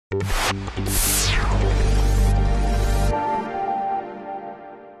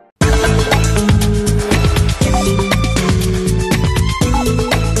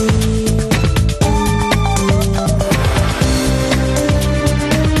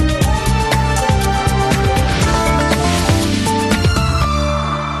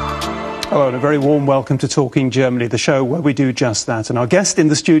Hello and a very warm welcome to Talking Germany, the show where we do just that. And our guest in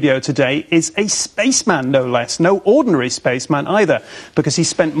the studio today is a spaceman, no less. No ordinary spaceman either, because he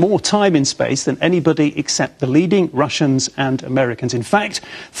spent more time in space than anybody except the leading Russians and Americans. In fact,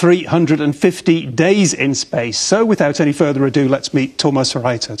 350 days in space. So without any further ado, let's meet Thomas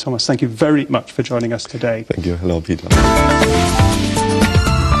Reiter. Thomas, thank you very much for joining us today. Thank you. Hello, Peter.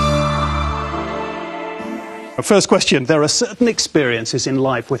 First question, there are certain experiences in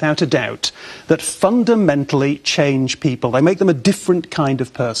life, without a doubt, that fundamentally change people. They make them a different kind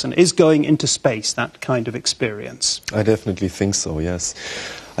of person. Is going into space that kind of experience? I definitely think so, yes.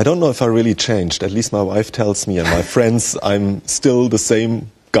 I don't know if I really changed. At least my wife tells me and my friends I'm still the same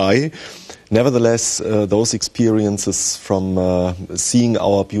guy. Nevertheless, those experiences from seeing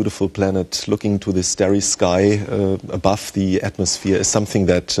our beautiful planet, looking to the starry sky above the atmosphere is something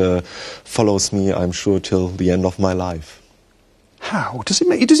that follows me, I'm sure, till the end of my life. How? Does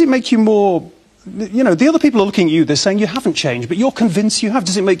it make you more... You know, the other people are looking at you, they're saying you haven't changed, but you're convinced you have.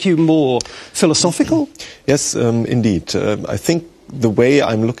 Does it make you more philosophical? Yes, indeed. I think the way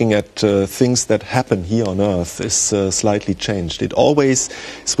I'm looking at things that happen here on Earth is slightly changed. It always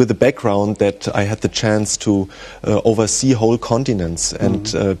is with the background that I had the chance to oversee whole continents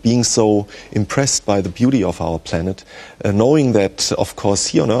and being so impressed by the beauty of our planet, knowing that, of course,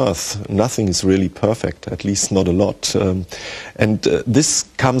 here on Earth nothing is really perfect, at least not a lot. And this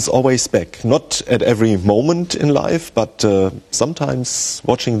comes always back, not at every moment in life, but sometimes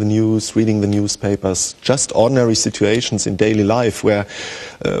watching the news, reading the newspapers, just ordinary situations in daily life where,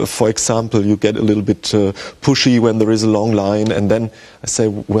 for example, you get a little bit pushy when there is a long line, and then I say,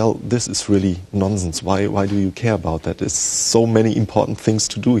 well, this is really nonsense. Why do you care about that? There's so many important things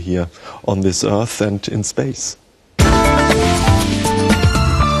to do here on this Earth and in space.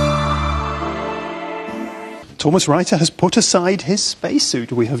 Thomas Reiter has put aside his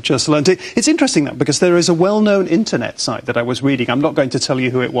spacesuit, we have just learned. It's interesting that, because there is a well-known internet site that I was reading. I'm not going to tell you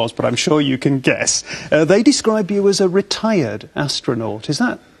who it was, but I'm sure you can guess. They describe you as a retired astronaut. Is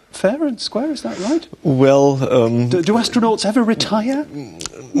that fair and square? Is that right? Well... do astronauts ever retire?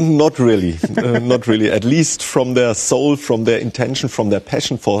 Not really. Not really. At least from their soul, from their intention, from their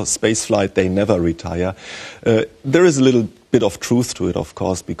passion for spaceflight, they never retire. There is a little bit of truth to it, of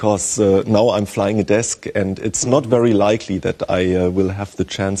course, because now I'm flying a desk and it's not very likely that I will have the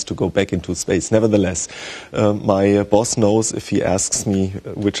chance to go back into space. Nevertheless, my boss knows if he asks me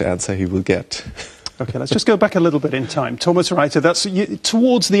which answer he will get. Okay, let's just go back a little bit in time. Thomas Reiter, that's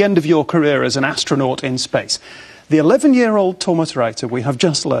towards the end of your career as an astronaut in space. The 11-year-old Thomas Reiter, we have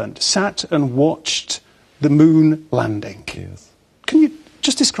just learned, sat and watched the moon landing. Yes. Can you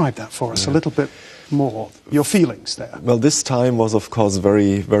just describe that for us a little bit more, your feelings there? Well, this time was, of course,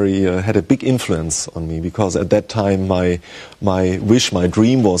 had a big influence on me, because at that time my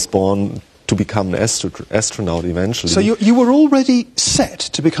dream was born to become an astronaut eventually. So you were already set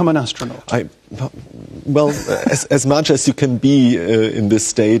to become an astronaut? Well, as much as you can be in this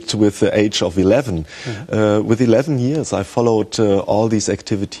state with the age of 11. With 11 years, I followed all these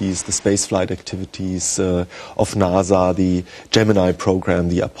activities, the spaceflight activities of NASA, the Gemini program,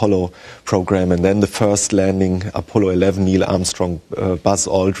 the Apollo program, and then the first landing, Apollo 11, Neil Armstrong, Buzz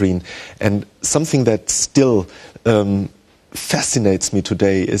Aldrin. And something that still fascinates me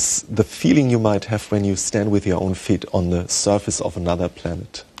today is the feeling you might have when you stand with your own feet on the surface of another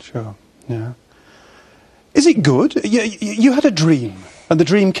planet. Sure, yeah. Is it good? You had a dream, and the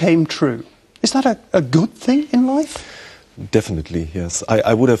dream came true. Is that a good thing in life? Definitely, yes.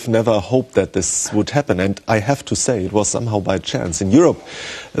 I would have never hoped that this would happen, and I have to say it was somehow by chance. In Europe,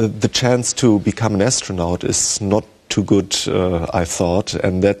 the chance to become an astronaut is not too good, I thought,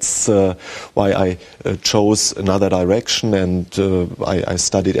 and that's why I chose another direction, and I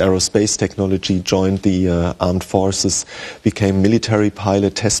studied aerospace technology, joined the armed forces, became military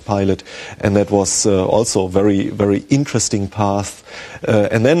pilot, test pilot, and that was also a very, very interesting path.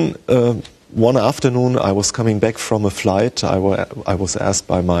 And then one afternoon I was coming back from a flight. I was asked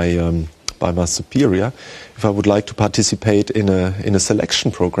by my superior if I would like to participate in a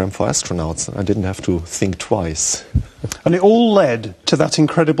selection program for astronauts. I didn't have to think twice. And it all led to that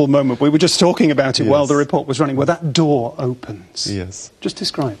incredible moment. We were just talking about it while the report was running, where that door opens. Yes. Just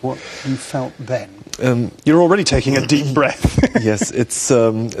describe what you felt then. You're already taking a deep breath. Yes, it's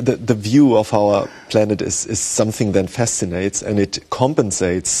the view of our planet is something that fascinates, and it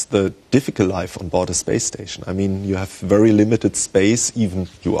compensates the difficult life on board a space station. I mean, you have very limited space, even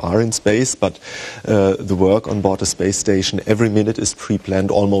you are in space, but the work on board a space station, every minute is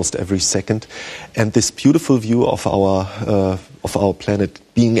pre-planned, almost every second. And this beautiful view of our planet,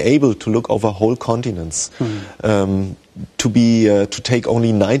 being able to look over whole continents, to take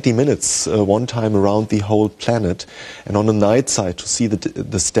only 90 minutes one time around the whole planet, and on the night side to see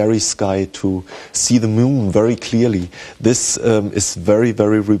the starry sky, to see the moon very clearly. This is very,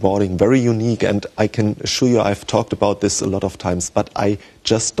 very rewarding, very unique, and I can assure you I've talked about this a lot of times, but I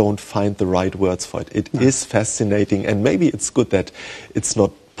just don't find the right words for it. It is fascinating, and maybe it's good that it's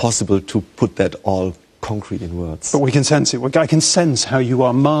not possible to put that all concrete in words. But we can sense it. I can sense how you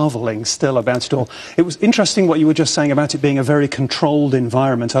are marvelling still about it all. It was interesting what you were just saying about it being a very controlled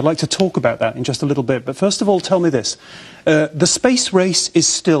environment. I'd like to talk about that in just a little bit. But first of all, tell me this. The space race is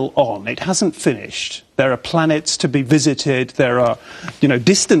still on. It hasn't finished. There are planets to be visited. There are,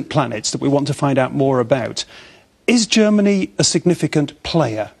 distant planets that we want to find out more about. Is Germany a significant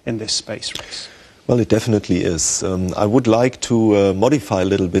player in this space race? Well, it definitely is. I would like to modify a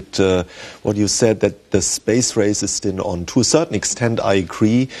little bit what you said, that the space race is still on. To a certain extent, I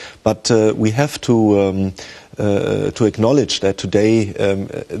agree, but we have to acknowledge that today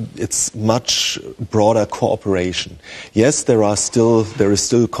it's much broader cooperation. Yes, there is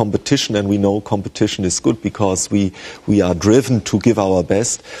still competition, and we know competition is good because we are driven to give our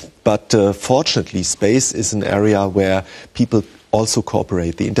best. But fortunately, space is an area where people also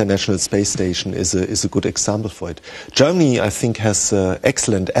cooperate. The International Space Station is a good example for it. Germany, I think, has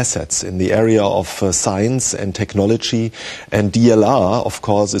excellent assets in the area of science and technology, and DLR, of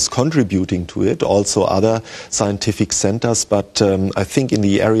course, is contributing to it, also other scientific centers, but I think in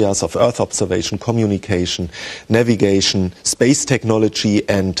the areas of Earth observation, communication, navigation, space technology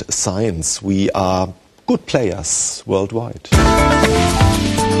and science, we are good players worldwide.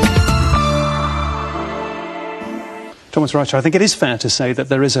 Thomas Reiter, I think it is fair to say that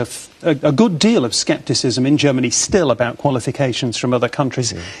there is a good deal of scepticism in Germany still about qualifications from other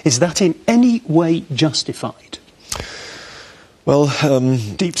countries. Is that in any way justified? Well,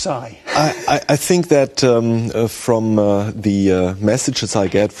 deep sigh. I think that from the messages I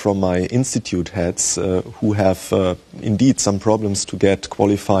get from my institute heads, who have indeed some problems to get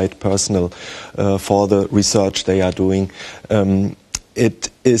qualified personnel for the research they are doing, it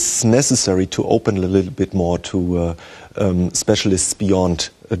is necessary to open a little bit more to specialists beyond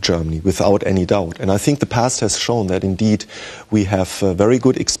Germany, without any doubt. And I think the past has shown that indeed we have very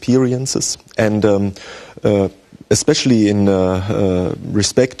good experiences, and especially in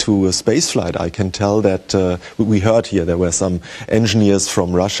respect to spaceflight, I can tell that we heard here there were some engineers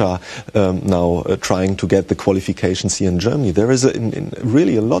from Russia now trying to get the qualifications here in Germany. There is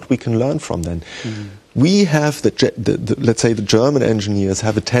really a lot we can learn from them. We have, let's say, the German engineers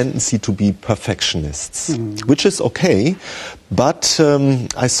have a tendency to be perfectionists, which is okay, but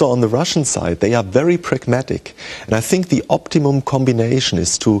I saw on the Russian side, they are very pragmatic. And I think the optimum combination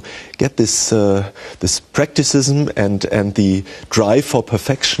is to get this practicism and the drive for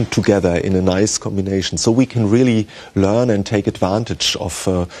perfection together in a nice combination, so we can really learn and take advantage of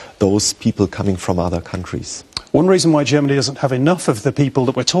those people coming from other countries. One reason why Germany doesn't have enough of the people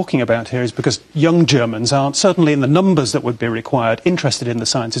that we're talking about here is because young Germans aren't, certainly in the numbers that would be required, interested in the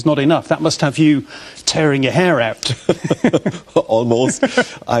science. Is not enough. That must have you tearing your hair out. Almost.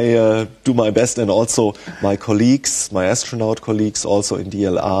 I do my best, and also my colleagues, my astronaut colleagues, also in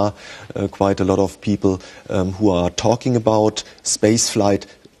DLR, quite a lot of people who are talking about spaceflight.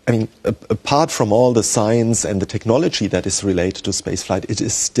 I mean, apart from all the science and the technology that is related to spaceflight, it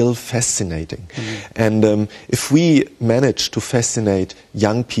is still fascinating. And if we manage to fascinate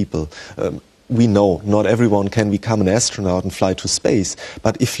young people, we know not everyone can become an astronaut and fly to space,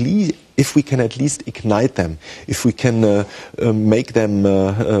 but if we can at least ignite them, if we can make them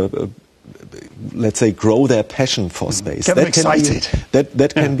let's say, grow their passion for space. Get them excited.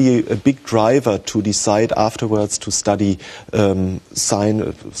 That can be a big driver to decide afterwards to study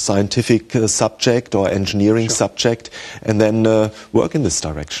scientific subject or engineering subject, and then work in this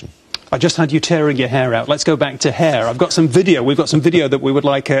direction. I just had you tearing your hair out. Let's go back to hair. I've got some video. We've got some video that we would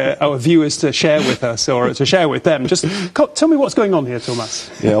like our viewers to share with us, or to share with them. Just tell me what's going on here,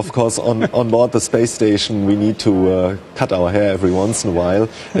 Thomas. Yeah, of course, on board the space station, we need to cut our hair every once in a while.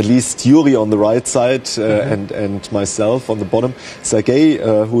 At least Yuri on the right side and myself on the bottom. Sergei,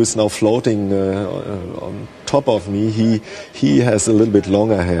 who is now floating on top of me, he has a little bit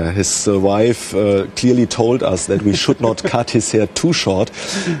longer hair. His wife clearly told us that we should not cut his hair too short.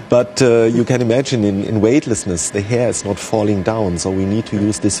 But you can imagine in weightlessness, the hair is not falling down. So we need to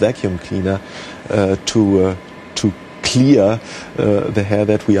use this vacuum cleaner to clear the hair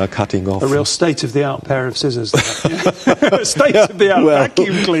that we are cutting off. A real state-of-the-art pair of scissors there. State-of-the-art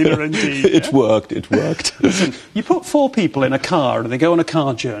vacuum cleaner indeed. It worked. Listen, you put 4 people in a car and they go on a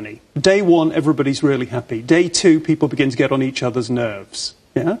car journey. Day 1, everybody's really happy. Day 2, people begin to get on each other's nerves.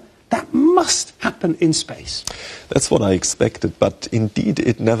 Yeah? That must happen in space. That's what I expected, but indeed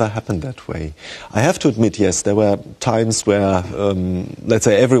it never happened that way. I have to admit, yes, there were times where, let's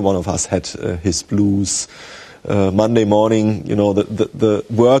say, every one of us had his blues. Monday morning, you know, the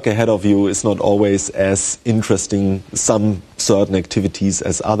work ahead of you is not always as interesting, some certain activities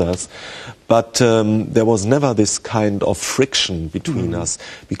as others. But there was never this kind of friction between us,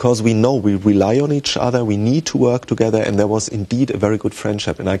 because we know we rely on each other, we need to work together, and there was indeed a very good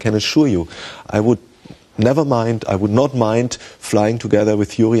friendship. And I can assure you, I would not mind flying together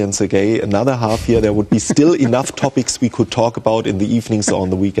with Yuri and Sergei another half year. There would be still enough topics we could talk about in the evenings or on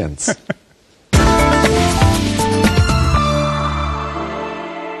the weekends.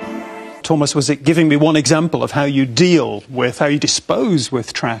 Thomas was giving me one example of how you dispose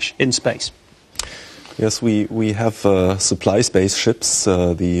with trash in space. Yes, we have supply spaceships,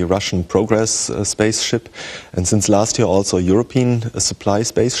 the Russian Progress spaceship, and since last year also a European supply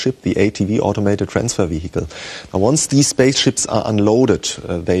spaceship, the ATV, Automated Transfer Vehicle. Now, once these spaceships are unloaded,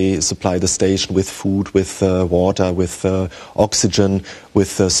 they supply the station with food, with water, with oxygen,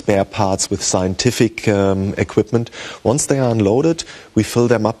 with spare parts, with scientific equipment. Once they are unloaded, we fill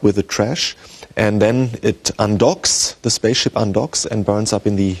them up with the trash. And then it undocks, the spaceship undocks and burns up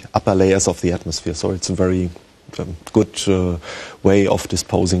in the upper layers of the atmosphere. So it's a very good way of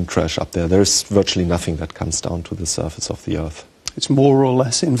disposing trash up there. There's virtually nothing that comes down to the surface of the Earth. It's more or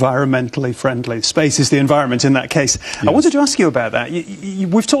less environmentally friendly. Space is the environment in that case. Yes. I wanted to ask you about that.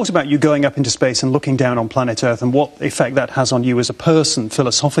 We've talked about you going up into space and looking down on planet Earth and what effect that has on you as a person,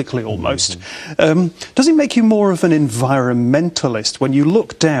 philosophically almost. Does it make you more of an environmentalist when you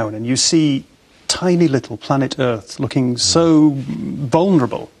look down and you see tiny little planet Earth looking so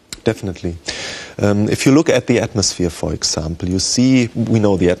vulnerable? Definitely. If you look at the atmosphere, for example, we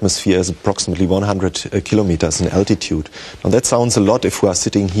know the atmosphere is approximately 100 kilometers in altitude. Now that sounds a lot if we are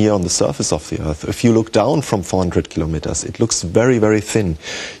sitting here on the surface of the Earth. If you look down from 400 kilometers, it looks very, very thin.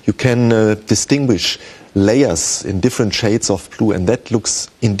 You can distinguish layers in different shades of blue, and that looks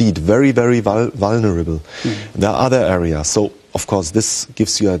indeed very, very vulnerable. There are other areas. So, of course, this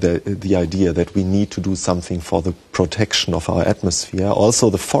gives you the idea that we need to do something for the protection of our atmosphere. Also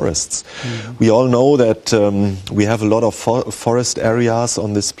the forests. We all know that we have a lot of forest areas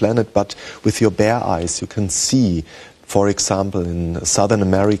on this planet, but with your bare eyes you can see, for example, in Southern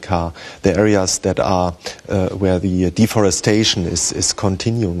America, the areas that are where the deforestation is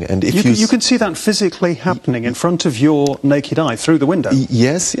continuing. And if you can see that physically happening in front of your naked eye through the window.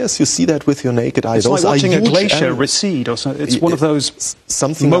 Yes, you see that with your naked eye. It's like watching a glacier recede, or so. It's one of those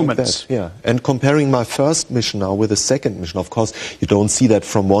something moments. Like that, yeah. And comparing my first mission now with the second mission, of course, you don't see that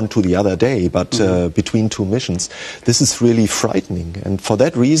from one to the other day, but between 2 missions, this is really frightening. And for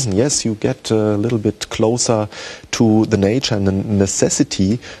that reason, yes, you get a little bit closer to the nature and the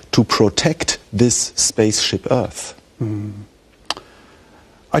necessity to protect this spaceship Earth.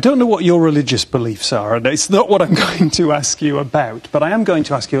 I don't know what your religious beliefs are, and it's not what I'm going to ask you about, but I am going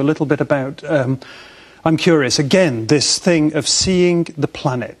to ask you a little bit about, I'm curious, again, this thing of seeing the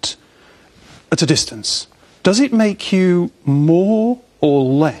planet at a distance. Does it make you more or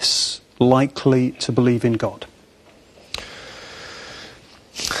less likely to believe in God?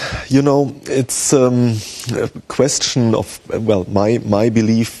 You know, it's a question of, well, my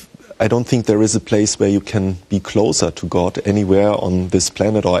belief. I don't think there is a place where you can be closer to God anywhere on this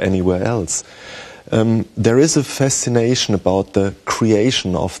planet or anywhere else. There is a fascination about the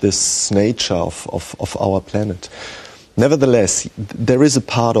creation of this nature of our planet. Nevertheless, there is a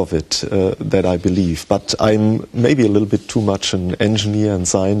part of it that I believe, but I'm maybe a little bit too much an engineer and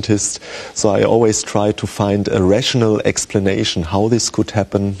scientist, so I always try to find a rational explanation how this could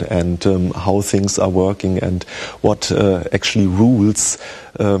happen and how things are working and what actually rules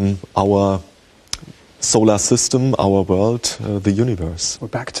our solar system, our world, the universe. We're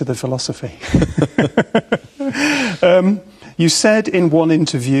back to the philosophy. You said in one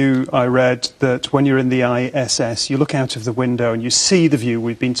interview I read that when you're in the ISS, you look out of the window and you see the view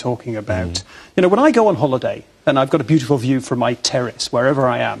we've been talking about. You know, when I go on holiday and I've got a beautiful view from my terrace, wherever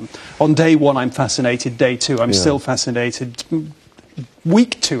I am, on day 1 I'm fascinated, day 2 I'm still fascinated.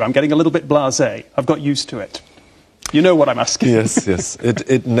 week 2, I'm getting a little bit blasé. I've got used to it. You know what I'm asking. Yes, yes.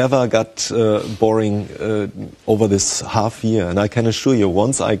 It never got boring over this half year. And I can assure you,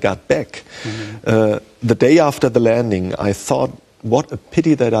 once I got back, the day after the landing, I thought, what a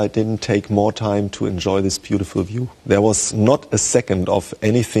pity that I didn't take more time to enjoy this beautiful view. There was not a second of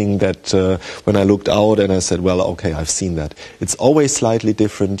anything that when I looked out and I said, well, okay, I've seen that. It's always slightly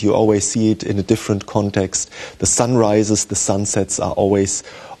different. You always see it in a different context. The sunrises, the sunsets are always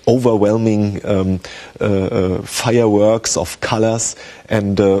overwhelming fireworks of colors,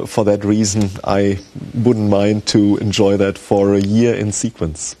 and for that reason I wouldn't mind to enjoy that for a year in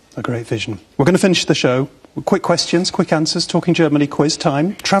sequence. A great vision. We're going to finish the show. Quick questions, quick answers, Talking Germany quiz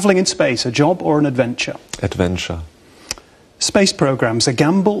time. Travelling in space, a job or an adventure? Adventure. Space programmes, a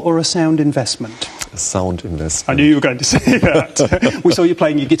gamble or a sound investment? A sound investment. I knew you were going to say that. We saw you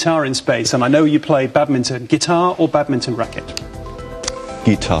playing your guitar in space, and I know you play badminton. Guitar or badminton racket?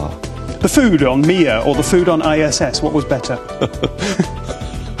 Guitar. The food on Mir or the food on ISS, what was better?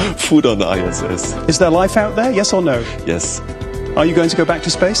 Food on ISS. Is there life out there, yes or no? Yes. Are you going to go back to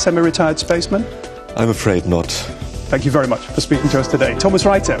space, semi-retired spaceman? I'm afraid not. Thank you very much for speaking to us today. Thomas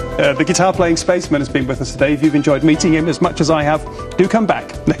Reiter, the guitar-playing spaceman, has been with us today. If you've enjoyed meeting him as much as I have, do come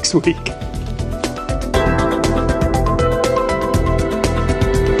back next week.